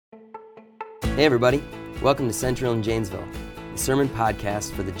Hey everybody, welcome to Central in Janesville, the sermon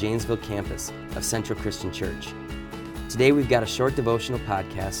podcast for the Janesville campus of Central Christian Church. Today we've got a short devotional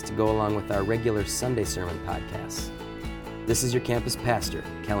podcast to go along with our regular Sunday sermon podcasts. This is your campus pastor,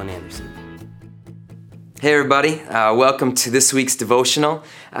 Kellen Anderson. Hey everybody, welcome to this week's devotional.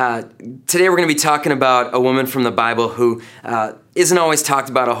 Today we're going to be talking about a woman from the Bible who isn't always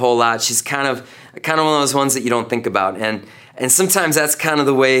talked about a whole lot. She's kind of one of those ones that you don't think about, and sometimes that's kind of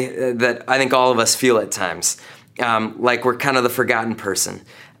the way that I think all of us feel at times, like we're kind of the forgotten person.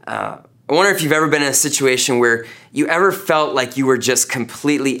 I wonder if you've ever been in a situation where you ever felt like you were just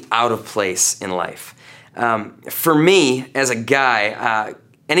completely out of place in life. For me, as a guy,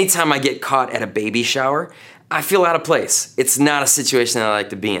 anytime I get caught at a baby shower, I feel out of place. It's not a situation that I like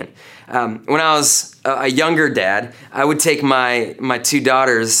to be in. When I was a younger dad, I would take my two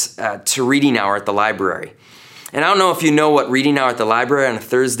daughters to reading hour at the library. And I don't know if you know what reading hour at the library on a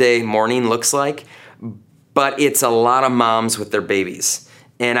Thursday morning looks like, but it's a lot of moms with their babies.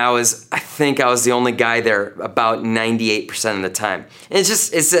 And I think I was the only guy there about 98% of the time. And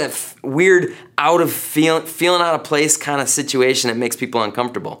it's a weird feeling out of place kind of situation that makes people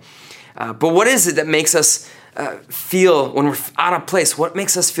uncomfortable. But what is it that makes us feel, when we're out of place, what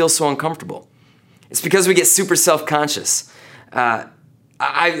makes us feel so uncomfortable? It's because we get super self-conscious.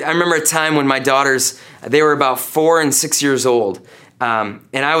 I remember a time when my daughters, they were about 4 and 6 years old. And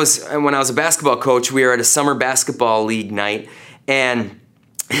when I was a basketball coach, we were at a summer basketball league night, and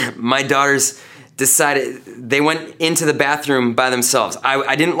my daughters decided they went into the bathroom by themselves.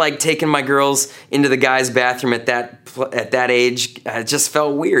 I didn't like taking my girls into the guys' bathroom at that age. It just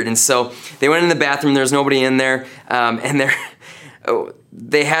felt weird. And so they went in the bathroom. There was nobody in there. And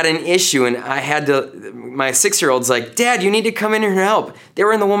they had an issue, and my 6-year-old's like, "Dad, you need to come in here and help." They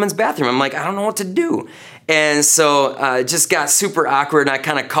were in the woman's bathroom. I'm like, I don't know what to do. And so it just got super awkward, and I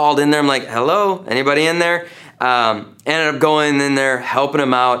kind of called in there. I'm like, "Hello, anybody in there?" Ended up going in there, helping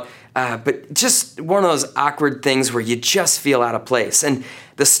them out. But just one of those awkward things where you just feel out of place. And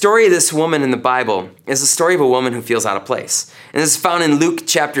the story of this woman in the Bible is the story of a woman who feels out of place. And this is found in Luke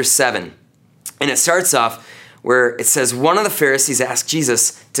chapter 7. And it starts off where it says, one of the Pharisees asked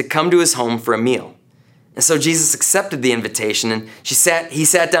Jesus to come to his home for a meal. And so Jesus accepted the invitation, and he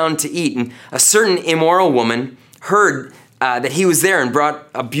sat down to eat. And a certain immoral woman heard that he was there and brought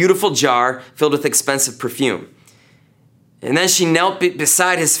a beautiful jar filled with expensive perfume. And then she knelt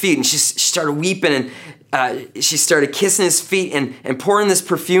beside his feet, and she started weeping, and she started kissing his feet and pouring this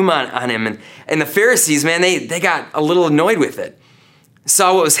perfume on him. And the Pharisees, man, they got a little annoyed with it.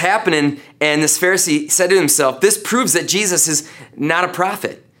 Saw what was happening, and this Pharisee said to himself, "This proves that Jesus is not a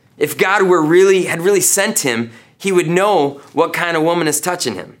prophet. If God had really sent him, he would know what kind of woman is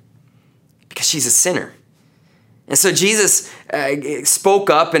touching him, because she's a sinner." And so Jesus spoke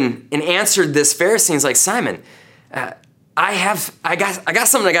up and answered this Pharisee. He's like, "Simon, I got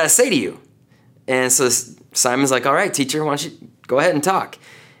something I got to say to you." And so Simon's like, "All right, teacher, why don't you go ahead and talk?"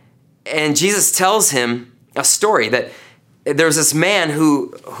 And Jesus tells him a story that there was this man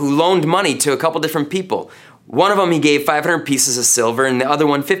who loaned money to a couple different people. One of them he gave 500 pieces of silver, and the other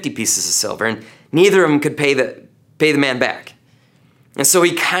one 50 pieces of silver, and neither of them could pay the man back. And so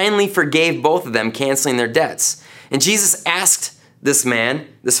he kindly forgave both of them, canceling their debts. And Jesus asked this man,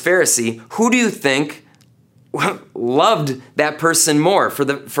 this Pharisee, "Who do you think loved that person more for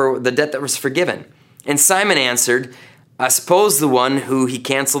the debt that was forgiven?" And Simon answered, "I suppose the one who he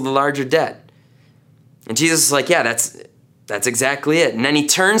canceled the larger debt." And Jesus is like, "Yeah, that's exactly it." And then he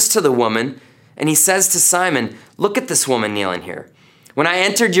turns to the woman and he says to Simon, "Look at this woman kneeling here. When I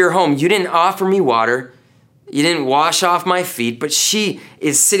entered your home, you didn't offer me water. You didn't wash off my feet, but she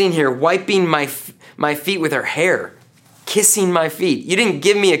is sitting here wiping my feet with her hair, kissing my feet. You didn't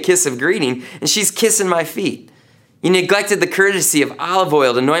give me a kiss of greeting, and she's kissing my feet. You neglected the courtesy of olive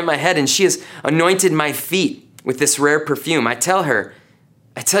oil to anoint my head, and she has anointed my feet with this rare perfume. I tell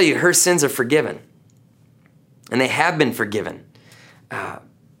you, her sins are forgiven, and they have been forgiven.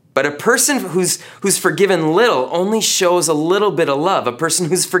 But a person who's forgiven little only shows a little bit of love. A person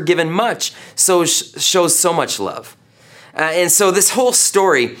who's forgiven much shows so much love." And so this whole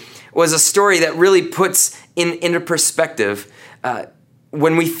story was a story that really puts into perspective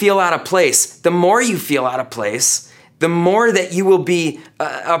when we feel out of place. The more you feel out of place, the more that you will be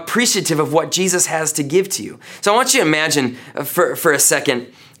appreciative of what Jesus has to give to you. So I want you to imagine for a second,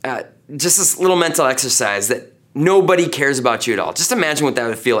 just this little mental exercise that nobody cares about you at all. Just imagine what that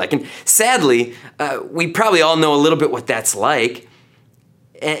would feel like. And sadly, we probably all know a little bit what that's like.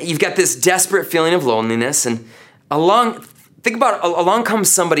 And you've got this desperate feeling of loneliness, and along comes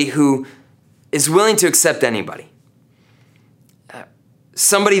somebody who is willing to accept anybody.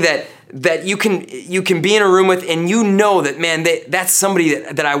 somebody that you can be in a room with, and you know that, man, that's somebody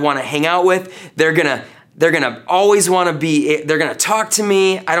that I want to hang out with. They're gonna always want to be. They're gonna talk to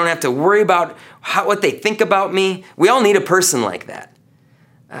me. I don't have to worry about what they think about me. We all need a person like that,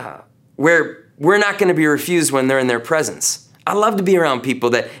 where we're not going to be refused when they're in their presence. I love to be around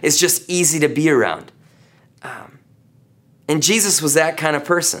people that it's just easy to be around. And Jesus was that kind of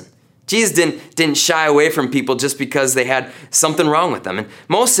person. Jesus didn't shy away from people just because they had something wrong with them. And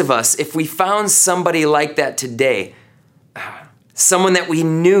most of us, if we found somebody like that today, someone that we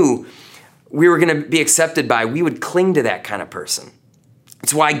knew we were going to be accepted by, we would cling to that kind of person.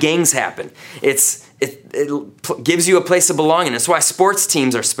 It's why gangs happen. It gives you a place of belonging. It's why sports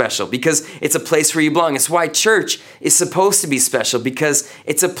teams are special, because it's a place where you belong. It's why church is supposed to be special, because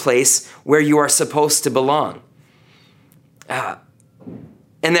it's a place where you are supposed to belong.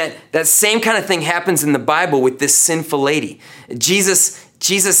 And that same kind of thing happens in the Bible with this sinful lady. Jesus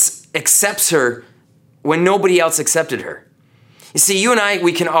accepts her when nobody else accepted her. You see, you and I,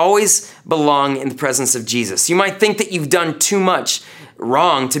 we can always belong in the presence of Jesus. You might think that you've done too much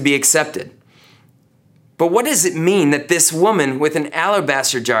wrong to be accepted. But what does it mean that this woman with an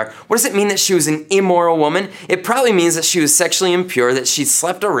alabaster jar, what does it mean that she was an immoral woman? It probably means that she was sexually impure, that she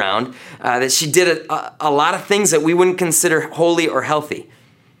slept around, that she did a lot of things that we wouldn't consider holy or healthy.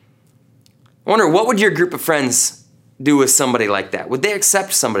 I wonder, what would your group of friends do with somebody like that? Would they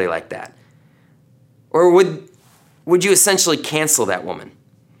accept somebody like that? Or would you essentially cancel that woman?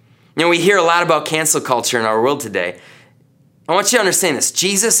 You know, we hear a lot about cancel culture in our world today. I want you to understand this.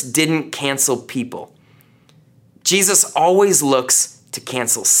 Jesus didn't cancel people. Jesus always looks to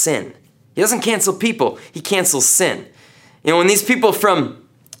cancel sin. He doesn't cancel people, he cancels sin. You know, when these people from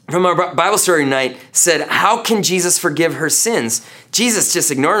our Bible story night said, how can Jesus forgive her sins? Jesus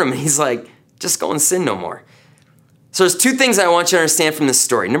just ignored them, and he's like, just go and sin no more. So there's two things I want you to understand from this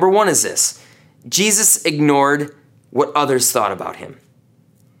story. Number one is this: Jesus ignored what others thought about him.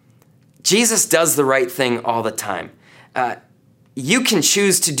 Jesus does the right thing all the time. You can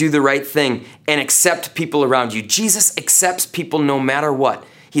choose to do the right thing and accept people around you. Jesus accepts people no matter what.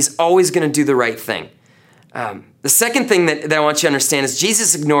 He's always going to do the right thing. The second thing that I want you to understand is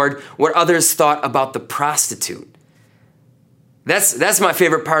Jesus ignored what others thought about the prostitute. That's my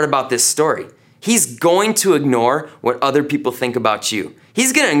favorite part about this story. He's going to ignore what other people think about you.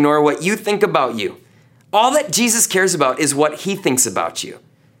 He's going to ignore what you think about you. All that Jesus cares about is what he thinks about you.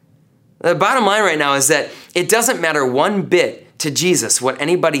 The bottom line right now is that it doesn't matter one bit to Jesus what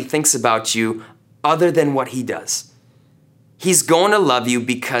anybody thinks about you other than what he does. He's going to love you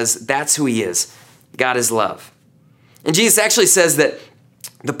because that's who he is. God is love. And Jesus actually says that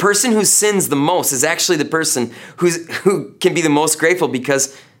the person who sins the most is actually the person who can be the most grateful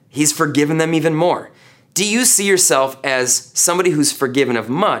because he's forgiven them even more. Do you see yourself as somebody who's forgiven of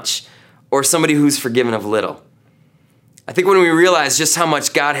much or somebody who's forgiven of little? I think when we realize just how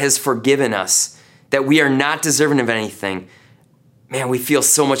much God has forgiven us, that we are not deserving of anything, man, we feel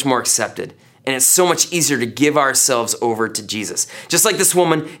so much more accepted. And it's so much easier to give ourselves over to Jesus. Just like this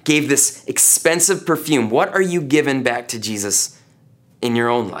woman gave this expensive perfume, what are you giving back to Jesus in your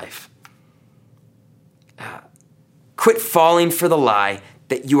own life? Quit falling for the lie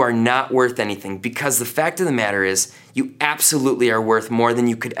that you are not worth anything, because the fact of the matter is you absolutely are worth more than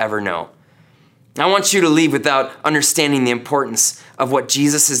you could ever know. I want you to leave without understanding the importance of what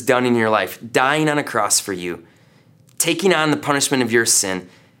Jesus has done in your life, dying on a cross for you, taking on the punishment of your sin,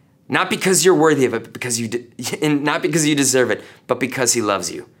 not because you're worthy of it, but not because you deserve it, but because he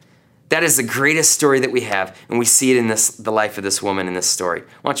loves you. That is the greatest story that we have, and we see it in the life of this woman in this story.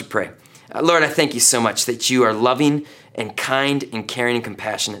 Why don't you pray? Lord, I thank you so much that you are loving and kind and caring and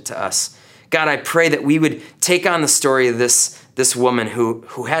compassionate to us. God, I pray that we would take on the story of this woman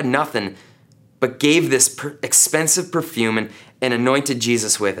who had nothing but gave this expensive perfume and anointed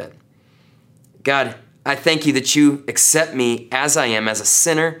Jesus with it. God, I thank you that you accept me as I am, as a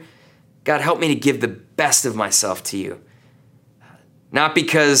sinner. God, help me to give the best of myself to you. Not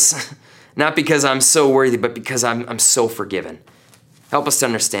because I'm so worthy, but because I'm so forgiven. Help us to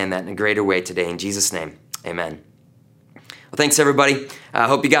understand that in a greater way today. In Jesus' name, amen. Well, thanks, everybody. I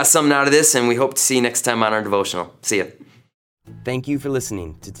hope you got something out of this, and we hope to see you next time on our devotional. See ya. Thank you for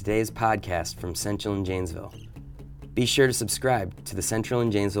listening to today's podcast from Central in Janesville. Be sure to subscribe to the Central in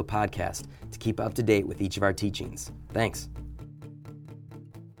Janesville podcast to keep up to date with each of our teachings. Thanks.